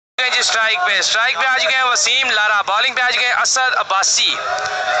जी strike पे आ चुके हैं वसीम लारा, बॉलिंग पे आ चुके हैं असद अब्बासी।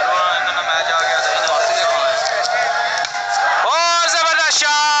 और जबरदस्त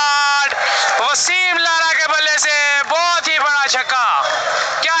शॉट वसीम लारा के बल्ले से, बहुत ही बड़ा छक्का।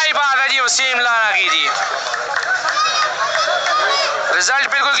 क्या ही बात है जी वसीम लारा की जी।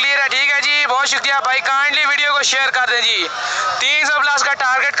 रिजल्ट बिल्कुल क्लियर है। ठीक है जी, बहुत शुक्रिया भाई, काइंडली वीडियो को शेयर कर दें जी। 300 प्लस का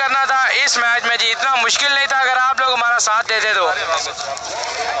टारगेट करना था इस मैच में जी, इतना मुश्किल नहीं था अगर आप लोग हमारा साथ देते तो।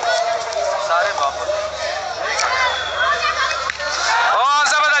 और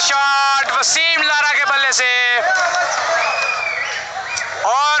जबरदस्त शॉट वसीम लारा के बल्ले से,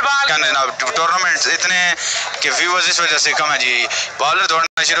 और बाल जनाब टूर्नामेंट इतने कि व्यूअर्स इस वजह से कम है जी। बॉलर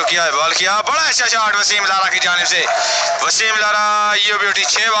दौड़ना शुरू किया है, बॉल किया, बड़ा अच्छा शॉट वसीम लारा की जानिब से। वसीम लारा ये ब्यूटी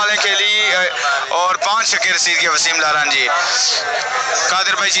 6 बॉलें खेली और 5 छक्के रिसीव किए वसीम लारा जी।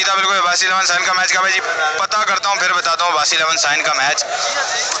 कादिर भाई जीता बिल्कुल। बासी 11 साइन का मैच कब है जी? पता करता हूँ फिर बताता हूँ। बासी 11 साइन का मैच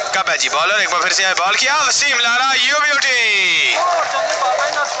कब है जी? बॉलर एक बार फिर से आए, बॉल किया Wasim Lara, you beauty,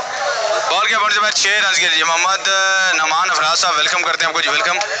 ball के बढ़ते बाद 6 रन के लिए। मोहम्मद नमान अफराज साहब वेलकम करते हैं आपको जी,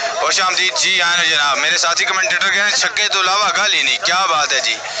 वेलकम। और शामदीद जी आए जनाब, मेरे साथी कमेंटेटर के छक्के तो अलावा गल ही नहीं, क्या बात है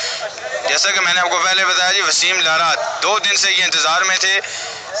जी। जैसा कि मैंने आपको पहले बताया जी, वसीम लारा 2 दिन से ये इंतज़ार में थे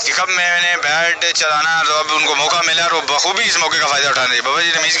कि कब मैंने बैट चलाना, तो अब उनको मौका मिला और वो बखूबी इस मौके का फ़ायदा उठा रहे हैं। बाबा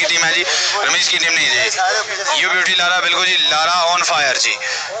जी रमीज़ की टीम है जी, रमीज़ की टीम नहीं जी, यू ब्यूटी लारा बिल्कुल जी, Lara on fire ji.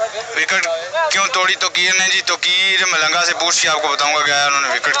 Wicket क्यों तोड़ी तोकीर ने जी? तोकीर मलंगा से पूछ के आपको बताऊंगा क्या है उन्होंने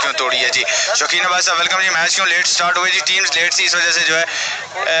विकेट क्यों तोड़ी है जी। शौकीन अब्बास साहब वेलकम जी। मैच क्यों लेट स्टार्ट हुए जी? टीम्स लेट थी, इस वजह से जो है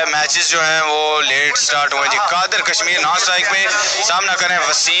मैचेस जो हैं वो लेट स्टार्ट हुए जी। कादिर कश्मीर नॉन स्ट्राइक पे सामना करें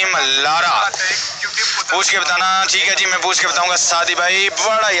वसीम लारा, पूछ के बताना। ठीक है जी, मैं पूछ के बताऊंगा सादी भाई।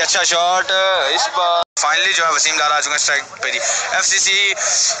 बड़ा ही अच्छा शॉट इस बार फाइनली जो है वसीम लारा आ चुके हैं स्ट्राइक पे जी। एफसीसी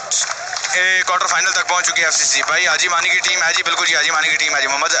क्वार्टर फाइनल तक पहुंच चुकी है एफसीसी भाई। हाजी मानी की टीम है जी, बिल्कुल जी हाजी मानी की टीम है जी।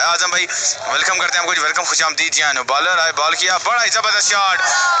 मोहम्मद आजम भाई वेलकम करते हैं आपको जी, वेलकम, खुशामदीद जी। आनो बॉलर आए, बॉल किया, बड़ा ही जबरदस्त शॉट,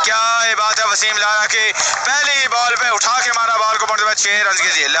 क्या ये बात है। वसीम लारा के पहली बॉल पे उठा के मारा बॉल को, पड़ते 6 रन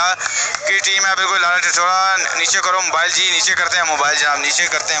के जिला की टीम है बिल्कुल। लारा थोड़ा नीचे करो मोबाइल जी, नीचे करते हैं मोबाइल जनाब, नीचे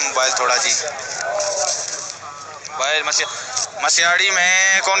करते हैं मोबाइल थोड़ा जी। मोबाइल मसियाड़ी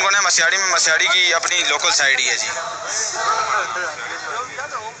में कौन कौन है? मसियाड़ी में मसियाड़ी की अपनी लोकल साइड ही है जी।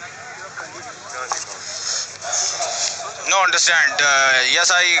 No understand,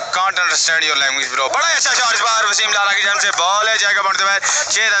 yes I can't understand your language bro. बड़ा अच्छा शॉट इस बार वसीम लारा की जान से, बॉल है जाएगा बढ़ते हुए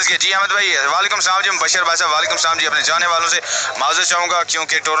 6 रन के जी। अहमद भाई वालेकुम सलाम जी। बशर भाई साहब वालेकुम सलाम जी। अपने जाने वालों से माजूर चाहूँगा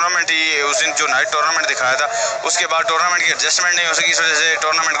क्योंकि टूर्नामेंट ही उस दिन जो नाइट टूर्नामेंट दिखाया था उसके बाद टूर्नामेंट की एडजस्टमेंट नहीं हो सकी, इस वजह से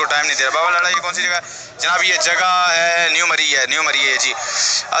टूर्नामेंट को टाइम नहीं दे रहा। बाबा लाड़ा ये कौन सी जगह जनाब? ये जगह है न्यू मरी है, न्यू मरी है जी।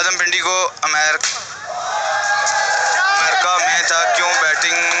 आजम पिंडी को अमेरिका में था, क्यों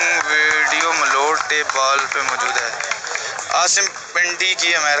बैटिंग वीडियो मलोटे बॉल पे मौजूद है? आसिम पिंडी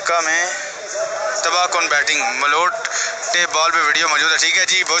की अमेरिका में तबाह कौन बैटिंग मलोट टे बॉल पे वीडियो मौजूद है। ठीक है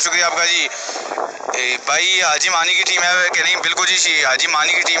जी, बहुत शुक्रिया आपका जी। भाई हाजी मानी की टीम है कि नहीं? बिल्कुल जी हाजी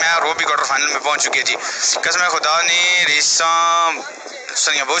मानी की टीम है और वो भी क्वार्टर फाइनल में पहुंच चुकी है जी। कसम खुदा ने रेसा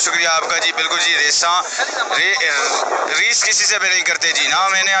सनिया, बहुत शुक्रिया आपका जी। बिल्कुल जी, रीस किसी से भी नहीं करते जी, ना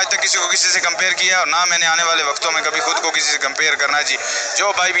मैंने आज तक किसी को किसी से कंपेयर किया और ना मैंने आने वाले वक्तों में कभी खुद को किसी से कंपेयर करना है जी।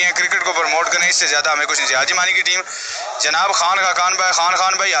 जो भाई भी हैं क्रिकेट को प्रमोट करें, इससे ज़्यादा हमें कुछ नहीं। हाजी मानी की टीम जनाब खान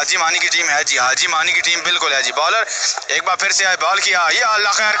भाई हाजी मानी की टीम है जी, हाजी मानी की टीम बिल्कुल है जी। बॉलर एक बार फिर से आए, बॉल किया, या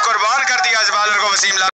अल्लाह खैर कुर्बान कर दिया इस बॉलर को वसीम लारा।